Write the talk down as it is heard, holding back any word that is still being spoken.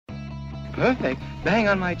Perfect? Bang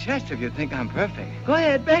on my chest if you think I'm perfect. Go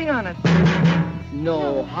ahead, bang on it.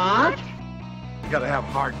 No heart? You gotta have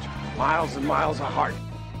heart. Miles and miles of heart.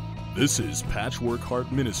 This is Patchwork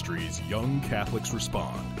Heart Ministries' Young Catholics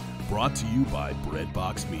Respond, brought to you by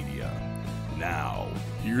Breadbox Media. Now,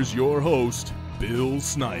 here's your host, Bill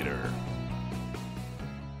Snyder.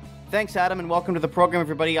 Thanks, Adam, and welcome to the program,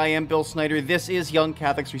 everybody. I am Bill Snyder. This is Young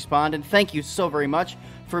Catholics Respond, and thank you so very much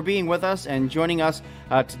for being with us and joining us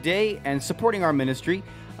today and supporting our ministry.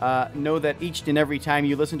 Know that each and every time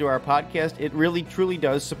you listen to our podcast, it really, truly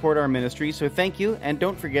does support our ministry, so thank you, and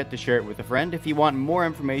don't forget to share it with a friend. If you want more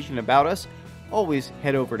information about us, always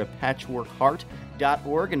head over to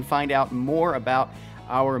patchworkheart.org and find out more about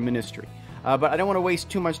our ministry. But I don't want to waste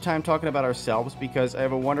too much time talking about ourselves because I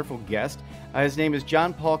have a wonderful guest. His name is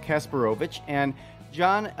John Paul Kasperowicz, and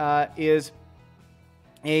John is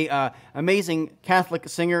a amazing Catholic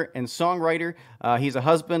singer and songwriter. He's a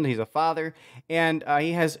husband, he's a father, and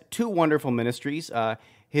he has two wonderful ministries.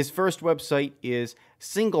 His first website is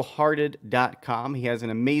singlehearted.com. He has an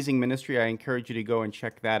amazing ministry. I encourage you to go and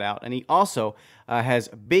check that out. And he also has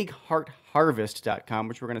bigheartharvest.com,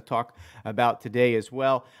 which we're going to talk about today as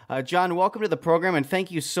well. John, welcome to the program, and thank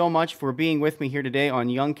you so much for being with me here today on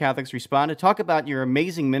Young Catholics Respond to talk about your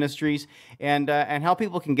amazing ministries and how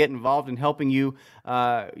people can get involved in helping you,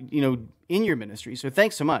 in your ministry. So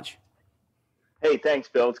thanks so much. Hey, thanks,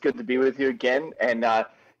 Bill. It's good to be with you again. And, I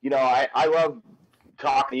love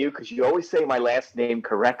talking to you because you always say my last name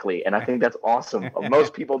correctly, and I think that's awesome.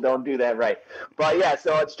 Most people don't do that right. But yeah,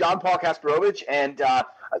 so it's John Paul Kasperowicz, and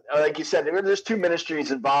like you said, there's two ministries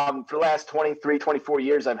involved. For the last 23, 24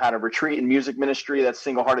 years, I've had a retreat and music ministry. That's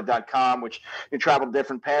singlehearted.com, which you travel to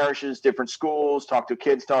different parishes, different schools, talk to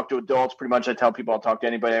kids, talk to adults. Pretty much I tell people I'll talk to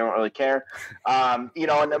anybody. I don't really care. And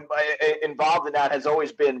then involved in that has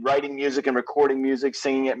always been writing music and recording music,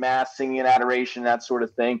 singing at Mass, singing at adoration, that sort of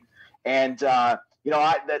thing. And,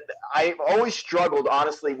 I've always struggled,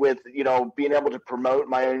 honestly, with, being able to promote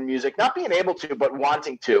my own music, not being able to, but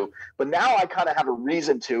wanting to. But now I kind of have a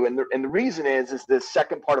reason to. And the reason is the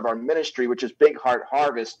second part of our ministry, which is Big Heart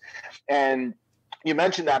Harvest. And you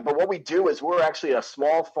mentioned that, but what we do is we're actually a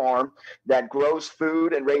small farm that grows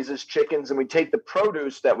food and raises chickens, and we take the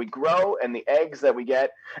produce that we grow and the eggs that we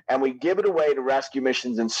get, and we give it away to rescue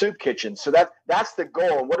missions and soup kitchens. So that's the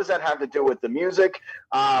goal. And what does that have to do with the music?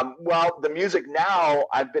 Well, the music now,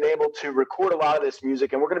 I've been able to record a lot of this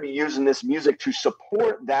music, and we're going to be using this music to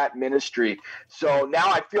support that ministry. So now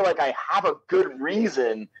I feel like I have a good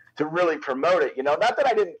reason to really promote it. Not that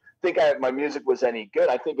I didn't think my music was any good.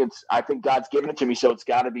 I think God's given it to me, so it's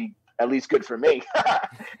got to be at least good for me.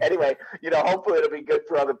 Anyway, hopefully it'll be good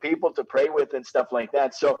for other people to pray with and stuff like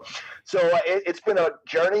that. So it's been a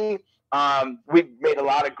journey. We've made a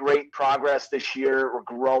lot of great progress this year. We're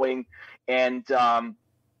growing, and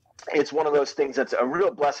it's one of those things that's a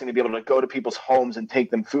real blessing to be able to go to people's homes and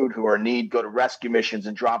take them food who are in need, go to rescue missions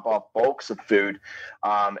and drop off bulks of food,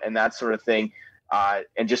 and that sort of thing.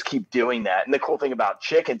 And just keep doing that. And the cool thing about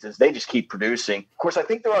chickens is they just keep producing. Of course, I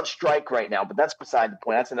think they're on strike right now, but that's beside the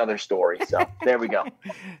point. That's another story. So there we go.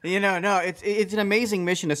 No, it's an amazing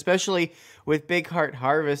mission, especially with Big Heart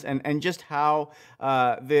Harvest and just how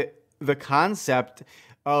the concept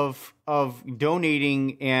of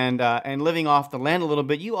donating and living off the land a little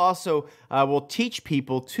bit. You also will teach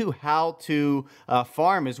people too how to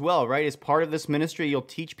farm as well, right? As part of this ministry, you'll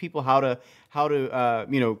teach people how to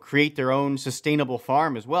create their own sustainable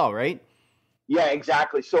farm as well, right? Yeah,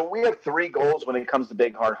 exactly. So we have three goals when it comes to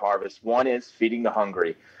Big Heart Harvest. One is feeding the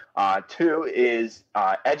hungry. Two is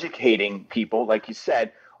educating people, like you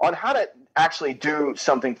said, on how to actually do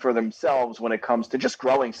something for themselves when it comes to just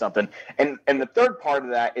growing something. And the third part of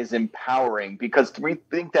that is empowering, because we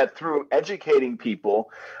think that through educating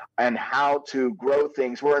people and how to grow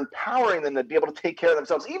things, we're empowering them to be able to take care of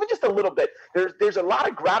themselves, even just a little bit. There's a lot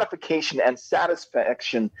of gratification and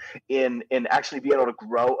satisfaction in actually being able to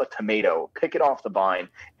grow a tomato, pick it off the vine,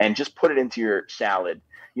 and just put it into your salad,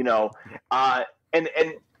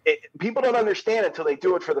 people don't understand until they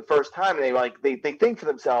do it for the first time, and they think for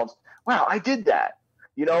themselves, wow, I did that.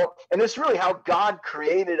 And it's really how God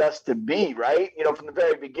created us to be, right? From the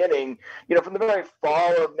very beginning, from the very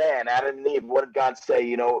fall of man, Adam and Eve, what did God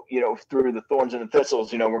say, through the thorns and the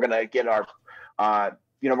thistles, we're going to get our,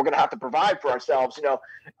 we're going to have to provide for ourselves,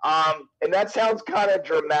 and that sounds kind of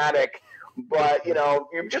dramatic, but,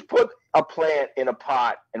 you just put a plant in a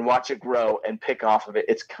pot and watch it grow and pick off of it.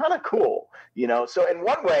 It's kind of cool, So in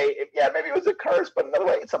one way, maybe it was a curse, but another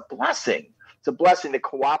way, it's a blessing. It's a blessing to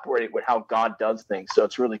cooperate with how God does things. So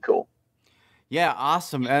it's really cool. Yeah,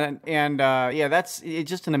 awesome, and yeah, it's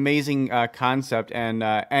just an amazing concept, and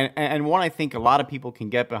one I think a lot of people can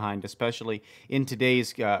get behind, especially in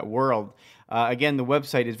today's world. Again, the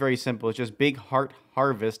website is very simple. It's just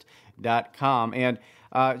bigheartharvest.com. And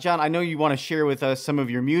John, I know you want to share with us some of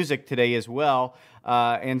your music today as well.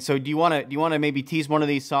 And so, do you want to maybe tease one of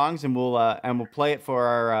these songs, and we'll play it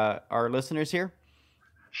for our listeners here?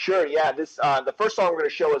 Sure. Yeah. The first song we're going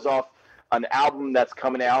to show is off an album that's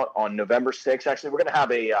coming out on November 6th. Actually, we're going to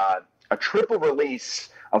have a triple release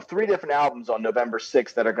of 3 different albums on November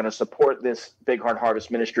 6th that are going to support this Big Heart Harvest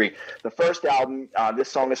ministry. The first album this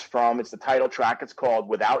song is from, it's the title track. It's called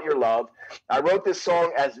Without Your Love. I wrote this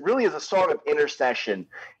song as a song of intercession.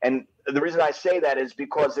 And the reason I say that is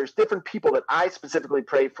because there's different people that I specifically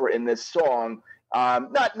pray for in this song.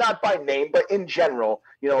 Not by name, but in general,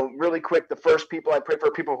 really quick, the first people I pray for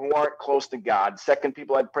are people who aren't close to God. Second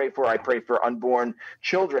people I pray for unborn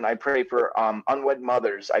children. I pray for unwed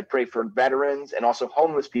mothers. I pray for veterans and also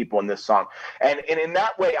homeless people in this song. And in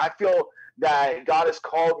that way, I feel that God has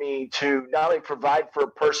called me to not only provide for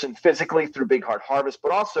a person physically through Big Heart Harvest,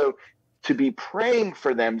 but also to be praying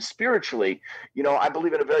for them spiritually. I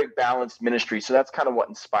believe in a very balanced ministry. So that's kind of what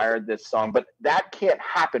inspired this song. But that can't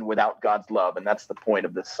happen without God's love. And that's the point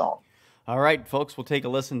of this song. All right, folks, we'll take a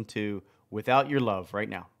listen to Without Your Love right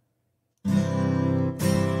now.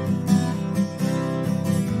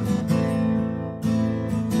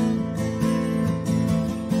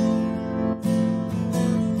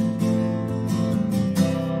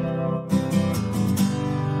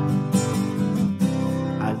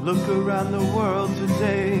 Look around the world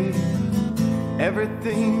today,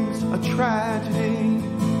 everything's a tragedy,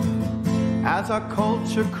 as our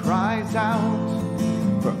culture cries out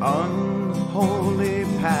for unholy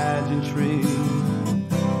pageantry.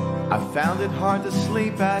 I found it hard to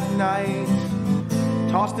sleep at night,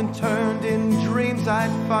 tossed and turned in dreams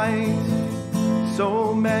I'd fight.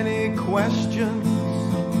 So many questions,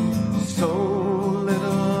 so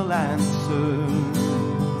little answers.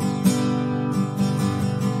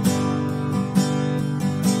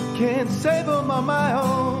 Can't save them on my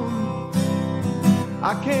own.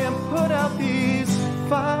 I can't put out these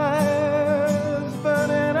fires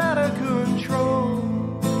burning out of control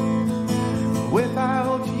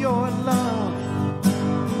without your love.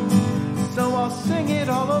 So I'll sing it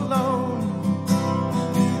all alone,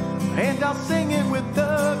 and I'll sing it with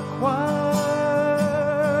the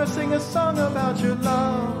choir. Sing a song about your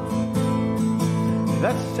love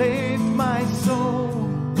that saved my soul.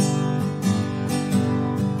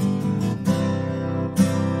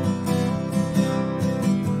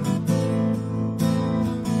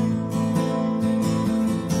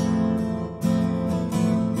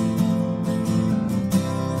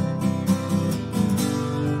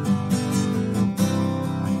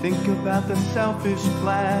 Think about the selfish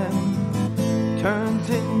plan turns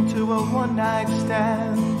into a one-night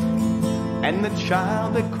stand, and the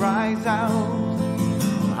child that cries out,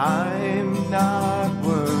 I'm not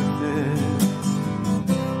worth it.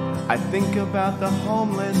 I think about the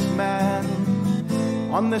homeless man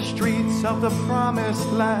on the streets of the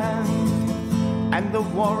promised land, and the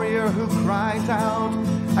warrior who cries out,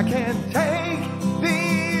 I can't take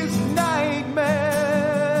these nightmares.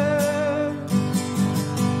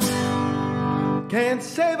 Can't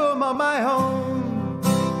save them on my own.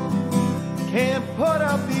 Can't put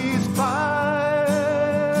out these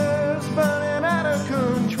fires burning out of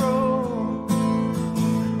control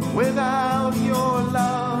without your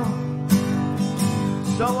love.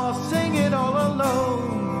 So I'll sing it all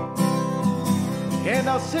alone, and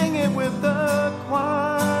I'll sing it with the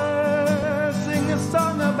choir. Sing a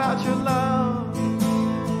song about your love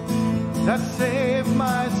that saved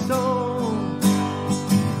my soul.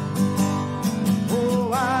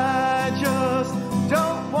 I just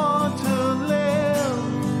don't want to live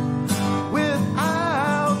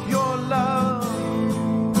without your love,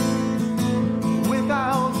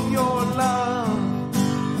 without your love.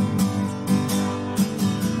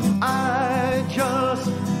 I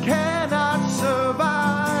just cannot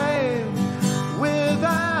survive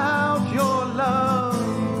without your love,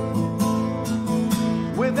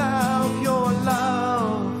 without your love.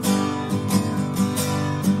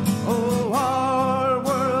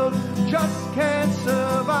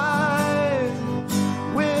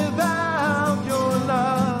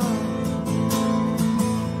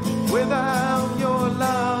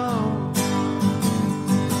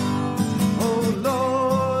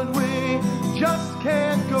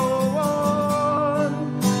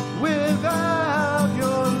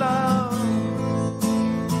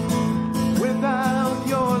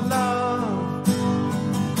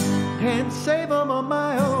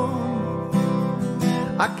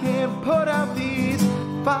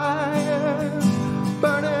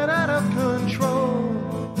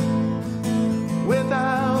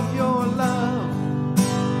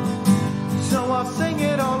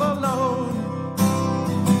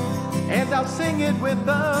 it with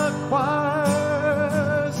the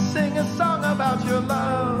choir. Sing a song about your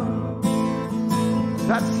love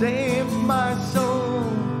that saves my soul.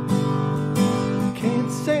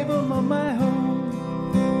 Can't save them on my own.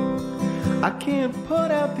 I can't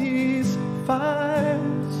put out these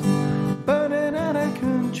fires burning out of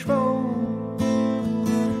control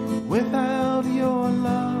without your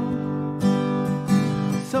love.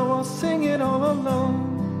 So I'll sing it all alone,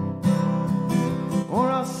 or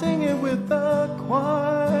I'll sing it with the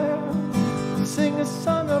choir. Sing a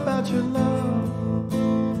song about your love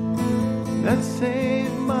that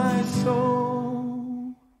saved my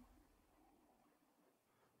soul.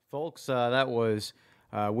 Folks, that was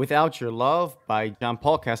Without Your Love by John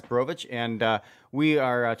Paul Kasperowicz, and we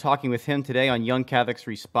are talking with him today on Young Catholics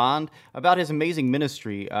Respond about his amazing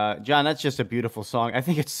ministry. John, that's just a beautiful song. I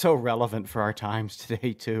think it's so relevant for our times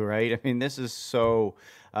today too, right? I mean, this is so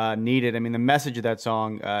needed. I mean, the message of that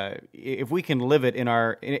song, if we can live it in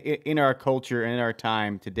our culture and in our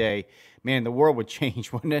time today, man, the world would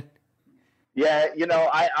change, wouldn't it? Yeah,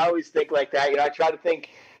 I always think like that. I try to think,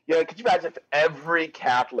 could you imagine if every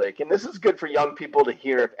Catholic, and this is good for young people to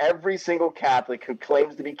hear, if every single Catholic who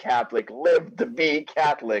claims to be Catholic lived to be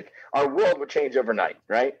Catholic, our world would change overnight,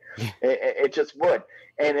 right? It just would.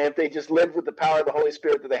 And if they just lived with the power of the Holy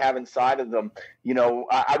Spirit that they have inside of them,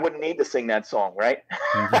 I wouldn't need to sing that song, right?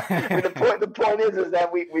 I mean, the point is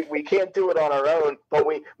that we can't do it on our own, but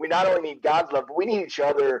we not only need God's love, but we need each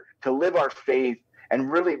other to live our faith and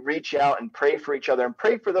really reach out and pray for each other and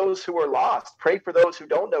pray for those who are lost, pray for those who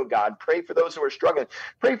don't know God, pray for those who are struggling,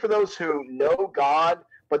 pray for those who know God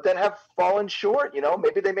but then have fallen short.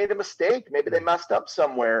 Maybe they made a mistake, maybe they messed up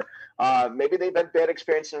somewhere, maybe they've had bad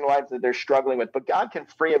experiences in their life that they're struggling with, but God can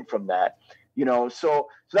free them from that. So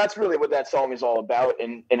that's really what that song is all about.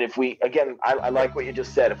 And if we, again, I like what you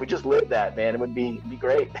just said. If we just live that, man, it would be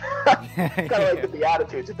great. It's kind of like the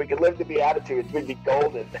Beatitudes. If we could live the Beatitudes, we'd be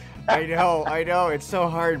golden. I know. It's so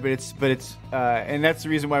hard, but it's and that's the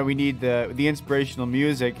reason why we need the inspirational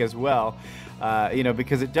music as well.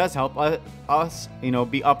 Because it does help us,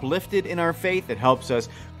 be uplifted in our faith. It helps us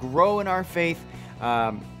grow in our faith.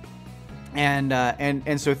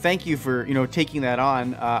 And so thank you for taking that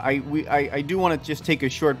on. I do want to just take a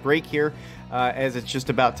short break here, as it's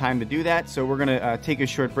just about time to do that. So we're going to take a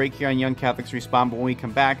short break here on Young Catholics Respond. But when we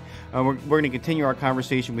come back, we're going to continue our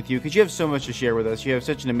conversation with you because you have so much to share with us. You have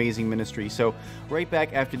such an amazing ministry. So right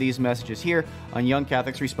back after these messages here on Young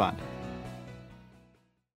Catholics Respond.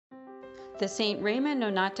 The St. Raymond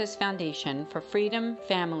Nonatus Foundation for Freedom,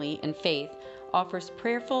 Family, and Faith offers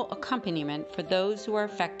prayerful accompaniment for those who are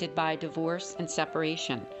affected by divorce and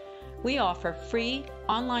separation. We offer free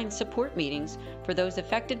online support meetings for those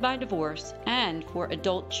affected by divorce and for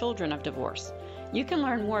adult children of divorce. You can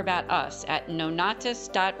learn more about us at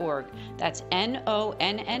nonatus.org. That's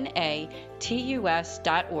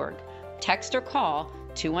NONNATUS.org. Text or call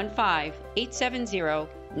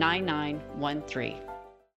 215-870-9913.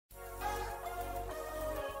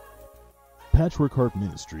 Patchwork Heart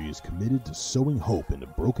Ministry is committed to sowing hope into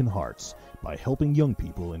broken hearts by helping young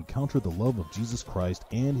people encounter the love of Jesus Christ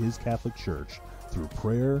and His Catholic Church through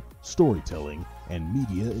prayer, storytelling, and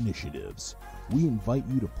media initiatives. We invite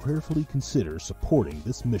you to prayerfully consider supporting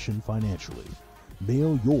this mission financially.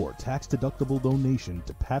 Mail your tax-deductible donation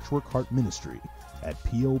to Patchwork Heart Ministry at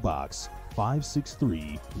P.O. Box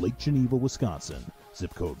 563, Lake Geneva, Wisconsin,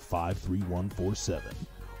 zip code 53147.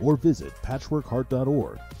 Or visit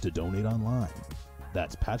patchworkheart.org to donate online.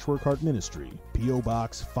 That's Patchwork Heart Ministry, P.O.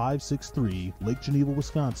 Box 563, Lake Geneva,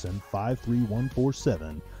 Wisconsin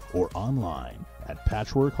 53147, or online at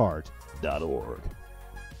patchworkheart.org.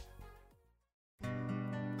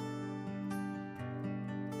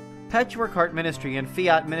 Patchwork Heart Ministry and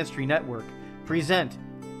Fiat Ministry Network present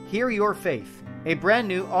Hear Your Faith, a brand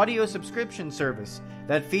new audio subscription service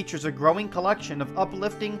that features a growing collection of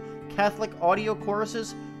uplifting Catholic audio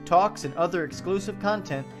choruses, talks, and other exclusive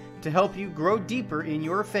content to help you grow deeper in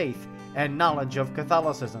your faith and knowledge of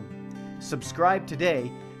Catholicism. Subscribe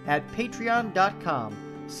today at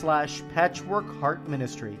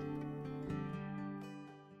patreon.com/patchworkheartministry.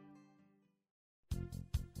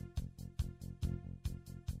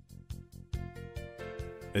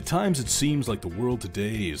 At times it seems like the world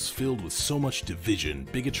today is filled with so much division,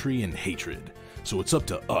 bigotry, and hatred. So it's up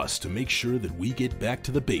to us to make sure that we get back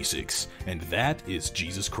to the basics, and that is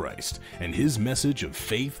Jesus Christ and His message of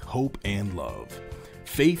faith, hope, and love.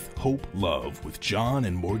 Faith, Hope, Love with John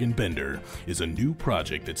and Morgan Bender is a new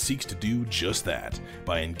project that seeks to do just that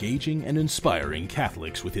by engaging and inspiring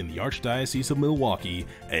Catholics within the Archdiocese of Milwaukee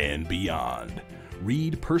and beyond.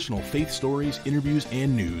 Read personal faith stories, interviews,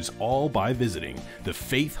 and news, all by visiting the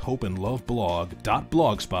Faith, Hope, and Love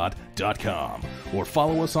blog.blogspot.com or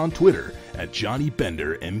follow us on Twitter at Johnny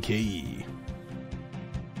Bender MKE.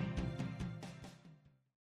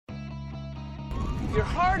 Your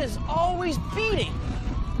heart is always beating,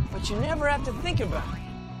 but you never have to think about it.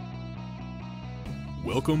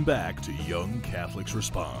 Welcome back to Young Catholics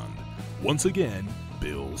Respond. Once again,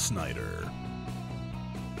 Bill Snyder.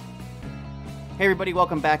 Hey everybody,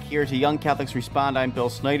 welcome back here to Young Catholics Respond. I'm Bill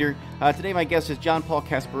Snyder. Today my guest is John Paul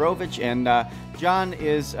Kasperowicz, and John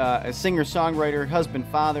is a singer-songwriter, husband,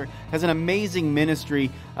 father, has an amazing ministry,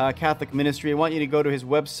 Catholic ministry. I want you to go to his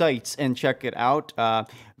websites and check it out.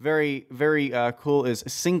 Very cool is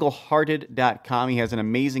singlehearted.com. He has an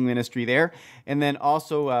amazing ministry there. And then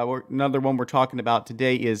also another one we're talking about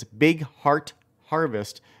today is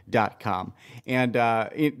bigheartharvest.com. And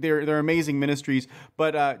they're amazing ministries.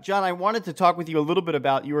 But John, I wanted to talk with you a little bit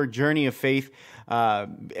about your journey of faith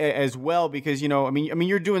as well, because I mean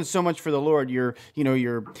you're doing so much for the Lord. You're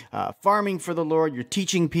farming for the Lord. You're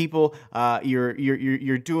teaching people.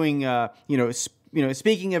 You're doing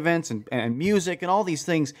speaking events and music and all these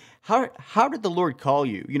things. How did the Lord call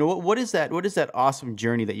you? What is that awesome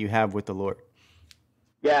journey that you have with the Lord?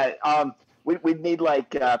 Yeah, we'd need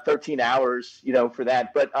like 13 hours, for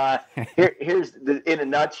that. But here's in a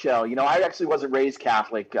nutshell. I actually wasn't raised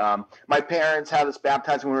Catholic. My parents had us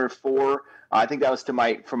baptized when we were 4. I think that was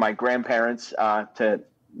from my grandparents to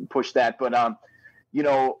push that. But we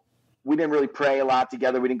didn't really pray a lot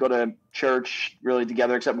together. We didn't go to church really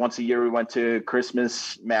together, except once a year we went to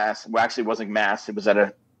Christmas Mass. Well, actually, it wasn't Mass. It was at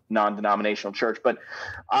a non-denominational church. But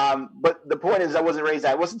the point is, I wasn't raised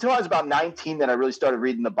that. It wasn't until I was about 19 that I really started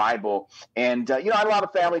reading the Bible. And, I had a lot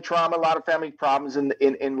of family trauma, a lot of family problems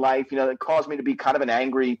in life, that caused me to be kind of an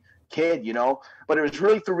angry kid, But it was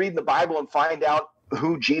really through reading the Bible and find out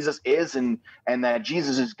who Jesus is and that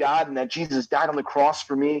Jesus is God and that Jesus died on the cross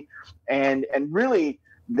for me. And really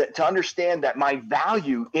to understand that my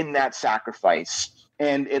value in that sacrifice.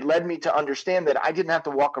 And it led me to understand that I didn't have to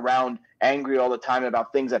walk around angry all the time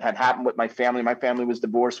about things that had happened with my family. My family was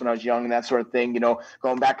divorced when I was young and that sort of thing,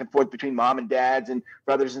 going back and forth between mom and dads and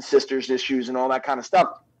brothers and sisters issues and all that kind of stuff.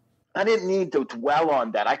 I didn't need to dwell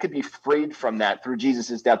on that. I could be freed from that through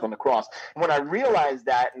Jesus' death on the cross. And when I realized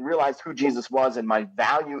that and realized who Jesus was and my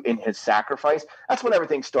value in his sacrifice, that's when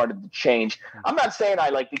everything started to change. I'm not saying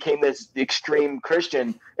I became this extreme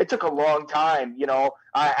Christian. It took a long time.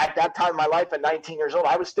 At that time in my life at 19 years old,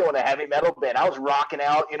 I was still in a heavy metal band. I was rocking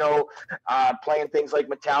out, playing things like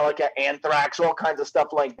Metallica, Anthrax, all kinds of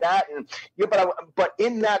stuff like that. And but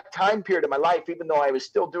in that time period of my life, even though I was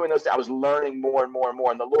still doing those, I was learning more and more and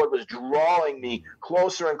more. And the Lord was drawing me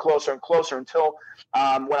closer and closer and closer until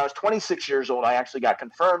when I was 26 years old, I actually got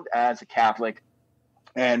confirmed as a Catholic.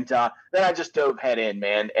 And then I just dove head in,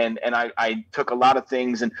 man. And I took a lot of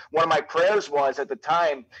things. And one of my prayers was at the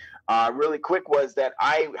time, really quick, was that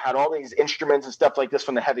I had all these instruments and stuff like this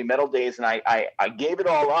from the heavy metal days. And I gave it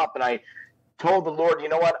all up. And I told the Lord, you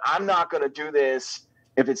know what? I'm not going to do this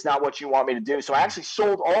if it's not what you want me to do. So I actually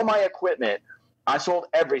sold all my equipment. I sold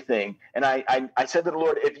everything. And I said to the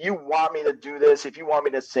Lord, if you want me to do this, if you want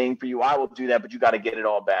me to sing for you, I will do that. But you got to get it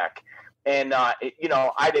all back. And, I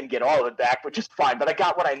didn't get all of it back, which is fine. But I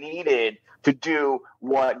got what I needed to do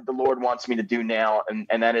what the Lord wants me to do now.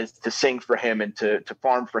 And that is to sing for him and to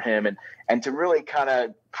farm for him and to really kind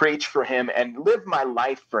of preach for him and live my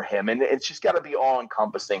life for him. And it's just got to be all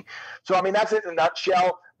encompassing. So, I mean, that's it in a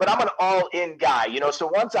nutshell. But I'm an all in guy, So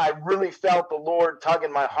once I really felt the Lord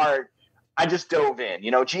tugging my heart, I just dove in.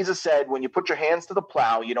 Jesus said, when you put your hands to the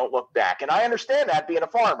plow, you don't look back. And I understand that being a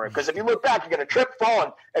farmer, because if you look back, you're going to trip,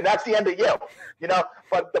 fall, and that's the end of you.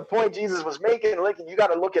 But the point Jesus was making, you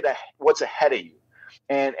got to look at what's ahead of you.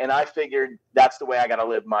 And I figured that's the way I got to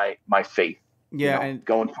live my faith. Yeah, and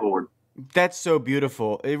going forward. That's so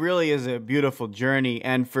beautiful. It really is a beautiful journey,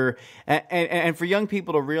 and for young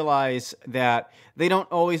people to realize that they don't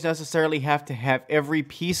always necessarily have to have every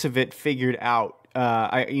piece of it figured out.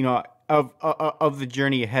 Of the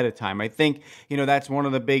journey ahead of time. I think, that's one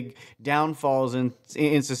of the big downfalls in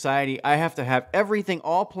society. I have to have everything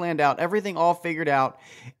all planned out, everything all figured out.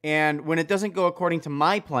 And when it doesn't go according to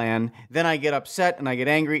my plan, then I get upset and I get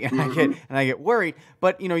angry and I get worried.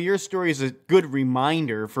 But, your story is a good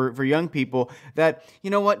reminder for young people that,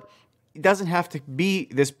 it doesn't have to be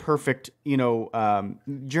this perfect,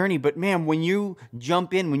 journey. But man, when you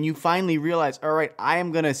jump in, when you finally realize, all right, I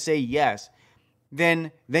am going to say yes,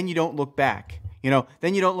 then you don't look back.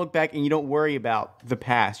 Then you don't look back and you don't worry about the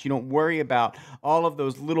past. You don't worry about all of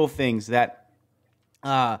those little things that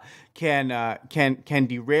can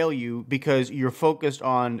derail you because you're focused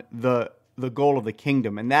on the goal of the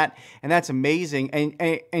kingdom, and that's amazing.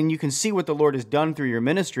 And you can see what the Lord has done through your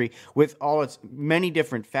ministry with all its many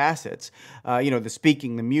different facets. The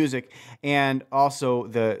speaking, the music, and also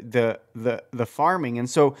the farming. And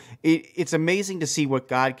so it's amazing to see what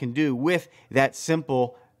God can do with that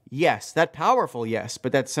simple yes, that powerful yes,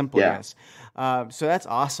 but that simple yes. So that's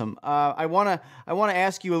awesome. I wanna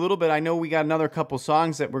ask you a little bit. I know we got another couple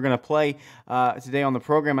songs that we're gonna play today on the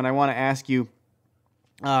program, and I want to ask you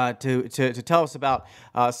to tell us about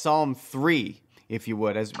Psalm 3, if you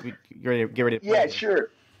would, as we get ready to play. Yeah, sure.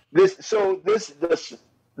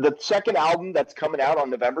 The second album that's coming out on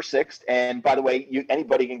November 6th, and by the way,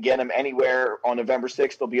 anybody can get them anywhere on November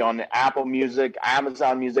 6th. They'll be on Apple Music,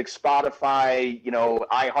 Amazon Music, Spotify,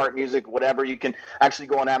 iHeart Music, whatever. You can actually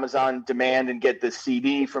go on Amazon Demand and get the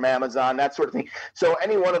CD from Amazon, that sort of thing. So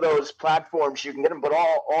any one of those platforms, you can get them, but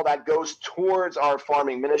all that goes towards our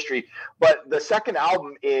farming ministry. But the second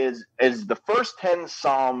album is the first 10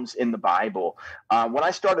 Psalms in the Bible. When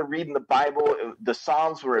I started reading the Bible, the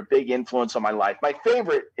Psalms were a big influence on my life. My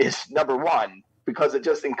favorite is number 1 because it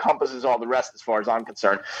just encompasses all the rest as far as I'm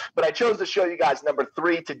concerned. But I chose to show you guys number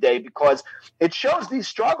 3 today because it shows these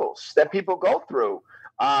struggles that people go through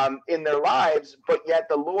in their lives, but yet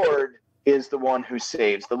the Lord is the one who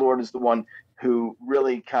saves. The Lord is the one who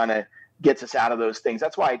really kind of gets us out of those things.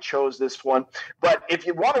 That's why I chose this one. But if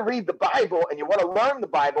you want to read the Bible and you want to learn the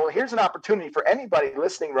Bible, here's an opportunity for anybody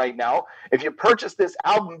listening right now. If you purchase this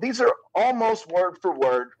album, these are almost word for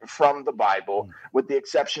word from the Bible, with the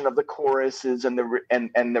exception of the choruses and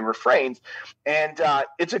the refrains. And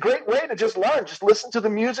it's a great way to just learn. Just listen to the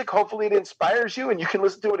music. Hopefully it inspires you, and you can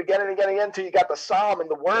listen to it again and again and again until you got the psalm and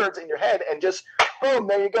the words in your head, and just boom,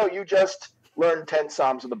 there you go. You just learn 10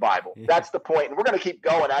 Psalms of the Bible. That's the point. And we're going to keep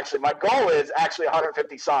going, actually. My goal is actually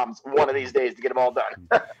 150 Psalms one of these days to get them all done.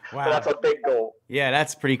 Wow. So that's a big goal. Yeah,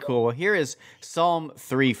 that's pretty cool. Well, here is Psalm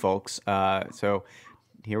 3, folks. So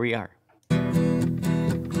here we are.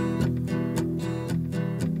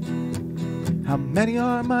 How many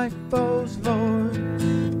are my foes, Lord?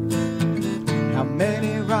 How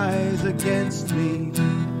many rise against me?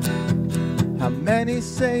 How many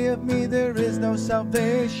say of me there is no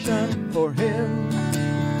salvation for him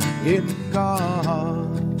in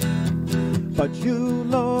God? But you,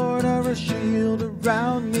 Lord, are a shield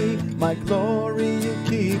around me, my glory, you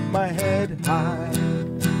keep my head high.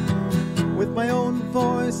 With my own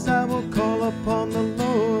voice I will call upon the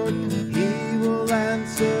Lord, he will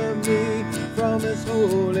answer me from his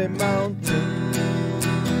holy mountain.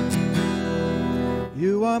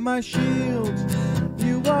 You are my shield,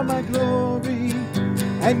 you are my glory,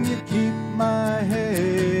 and you keep my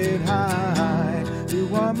head high.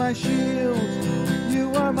 You are my shield,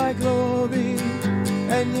 you are my glory,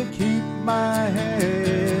 and you keep my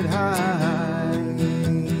head high.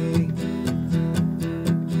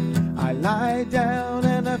 I lie down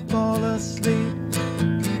and I fall asleep.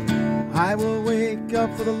 I will wake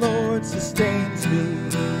up, for the Lord sustains me.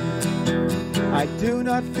 I do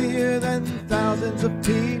not fear then thousands of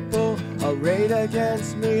people arrayed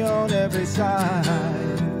against me on every side.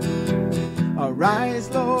 Arise,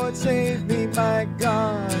 Lord, save me, my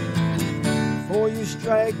God, for you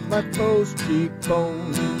strike my foes'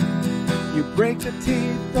 cheekbone. You break the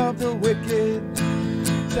teeth of the wicked.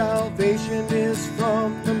 Salvation is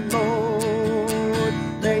from the Lord.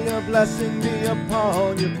 May your blessing be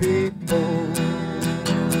upon your people.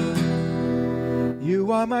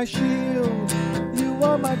 You are my shield, you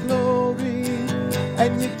are my glory,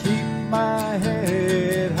 and you keep my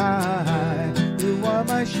head high. You are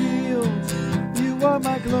my shield, you are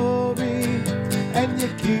my glory, and you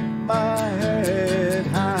keep my head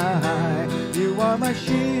high. You are my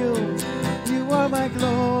shield, you are my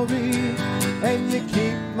glory, and you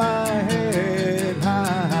keep my head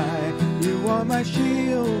high. You are my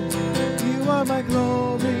shield, you are my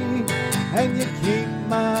glory, and you keep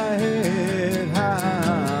my head high.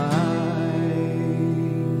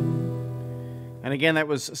 And again, that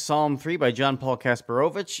was Psalm 3 by John Paul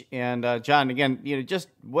Kasperowicz. And John, again, just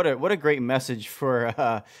what a great message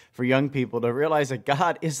for young people to realize that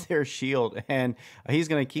God is their shield, and He's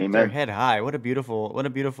going to keep Amen. their head high. What a beautiful. Well,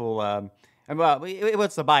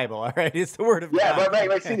 what's the Bible? All right, it's the Word of God. Yeah,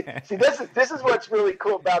 but see, this is what's really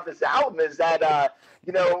cool about this album is that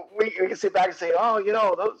we can sit back and say, oh,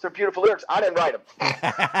 those are beautiful lyrics. I didn't write them.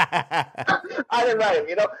 I didn't write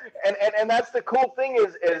them. And that's the cool thing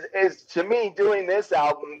is to me doing this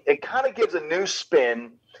album, it kind of gives a new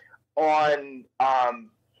spin on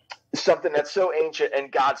something that's so ancient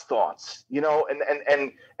and God's thoughts,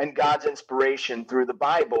 and God's inspiration through the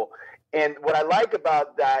Bible. And what I like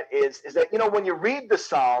about that is that, when you read the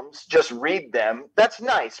Psalms, just read them. That's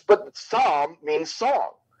nice. But psalm means song.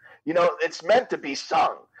 It's meant to be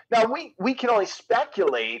sung. Now, we can only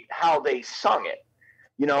speculate how they sung it,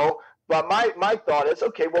 But my thought is,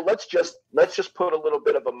 okay, well, let's just put a little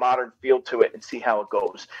bit of a modern feel to it and see how it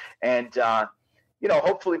goes. And,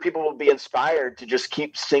 hopefully people will be inspired to just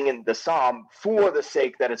keep singing the psalm for the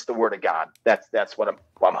sake that it's the word of God. That's what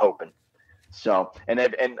I'm hoping. So, and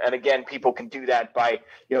again, people can do that by,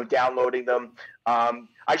 downloading them.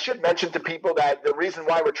 I should mention to people that the reason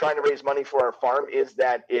why we're trying to raise money for our farm is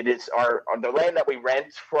that it is the land that we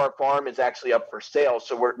rent for our farm is actually up for sale.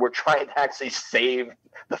 So we're trying to actually save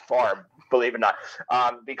the farm, believe it or not,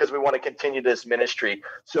 because we want to continue this ministry.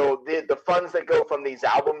 So the funds that go from these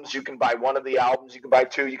albums, you can buy one of the albums, you can buy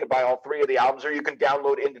two, you can buy all three of the albums, or you can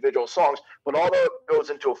download individual songs. But all that goes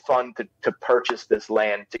into a fund to purchase this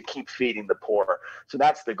land to keep feeding the poor. So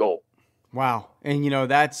that's the goal. Wow. And,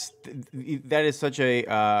 that is such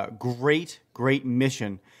a great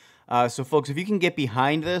mission. So, folks, if you can get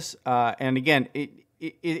behind this, and again,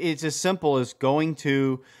 it's as simple as going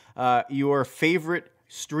to your favorite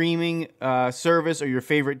streaming service or your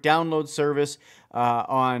favorite download service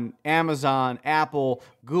on Amazon, Apple,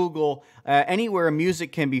 Google, anywhere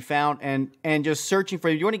music can be found, and just searching for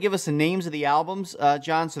it. You want to give us the names of the albums,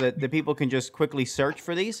 John, so that the people can just quickly search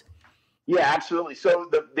for these? Yeah, absolutely. So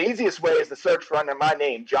the easiest way is to search for under my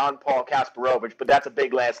name, John Paul Kasperowicz, but that's a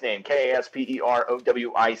big last name,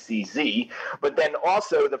 Kasperowicz. But then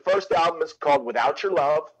also the first album is called Without Your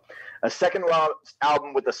Love. A second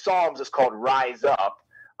album with the Psalms is called Rise Up.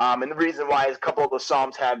 And the reason why is a couple of the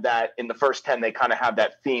Psalms have that, in the first 10, they kind of have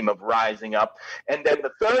that theme of rising up. And then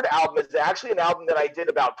the third album is actually an album that I did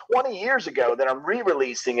about 20 years ago that I'm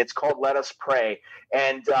re-releasing. It's called Let Us Pray.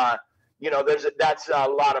 And, that's a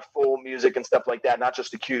lot of full music and stuff like that, not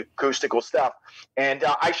just acoustical stuff. And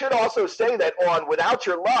I should also say that on Without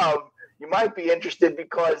Your Love, you might be interested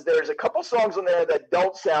because there's a couple songs on there that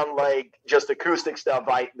don't sound like just acoustic stuff.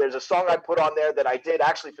 There's a song I put on there that I did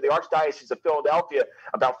actually for the Archdiocese of Philadelphia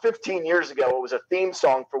about 15 years ago. It was a theme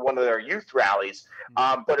song for one of their youth rallies,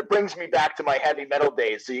 but it brings me back to my heavy metal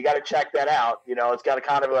days. So you got to check that out. It's got a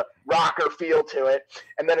kind of a rocker feel to it.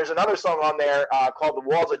 And then there's another song on there called The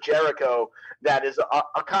Walls of Jericho that is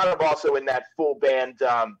a kind of also in that full band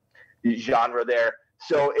genre there.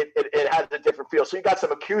 So it has a different feel. So you got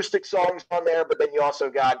some acoustic songs on there, but then you also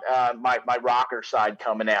got my rocker side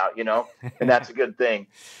coming out, and that's a good thing.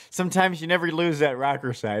 Sometimes you never lose that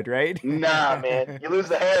rocker side, right? Nah, man. You lose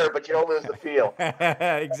the hair, but you don't lose the feel.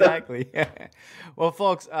 Exactly. Well,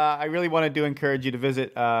 folks, I really wanted to encourage you to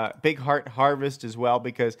visit Big Heart Harvest as well,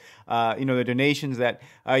 because the donations that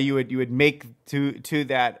you would make to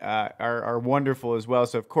that are wonderful as well.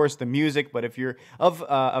 So, of course, the music, but if you're of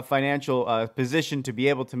a financial position to be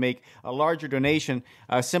able to make a larger donation,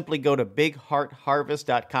 simply go to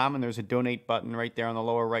bigheartharvest.com, and there's a donate button right there on the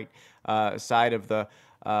lower right side of the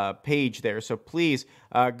page there. So please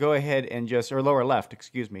go ahead and or lower left,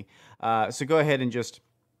 excuse me. So go ahead and just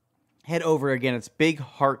head over again. It's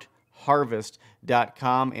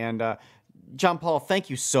bigheartharvest.com. And John Paul, thank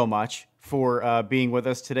you so much for being with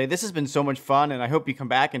us today. This has been so much fun, and I hope you come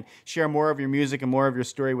back and share more of your music and more of your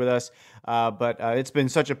story with us. But it's been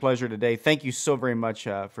such a pleasure today. Thank you so very much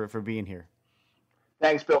for being here.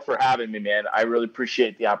 Thanks, Bill, for having me, man. I really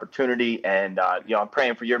appreciate the opportunity, and I'm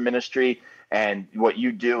praying for your ministry and what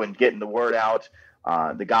you do and getting the word out.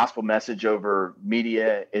 The gospel message over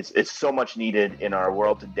media it's so much needed in our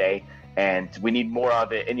world today, and we need more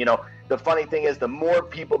of it. And the funny thing is, the more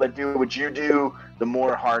people that do what you do, the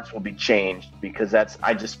more hearts will be changed, because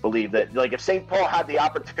I just believe that, like, if St. Paul had the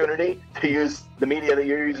opportunity to use the media that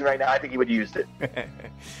you're using right now, I think he would have used it.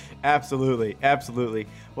 Absolutely.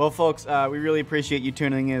 Well, folks, we really appreciate you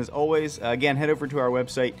tuning in as always. Again, head over to our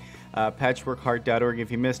website, patchworkheart.org.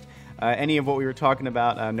 If you missed any of what we were talking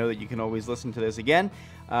about, know that you can always listen to this again.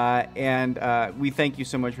 And we thank you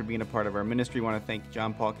so much for being a part of our ministry. We want to thank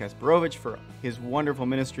John Paul Kasperowicz for his wonderful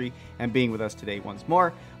ministry and being with us today once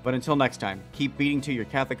more. But until next time, keep beating to your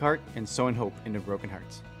Catholic heart and sowing hope into broken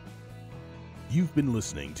hearts. You've been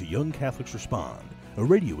listening to Young Catholics Respond, a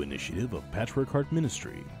radio initiative of Patchwork Heart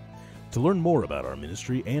Ministry. To learn more about our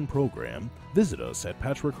ministry and program, visit us at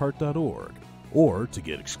patchworkheart.org. Or to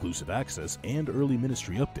get exclusive access and early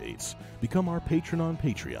ministry updates, become our patron on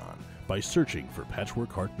Patreon by searching for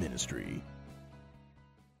Patchwork Heart Ministry.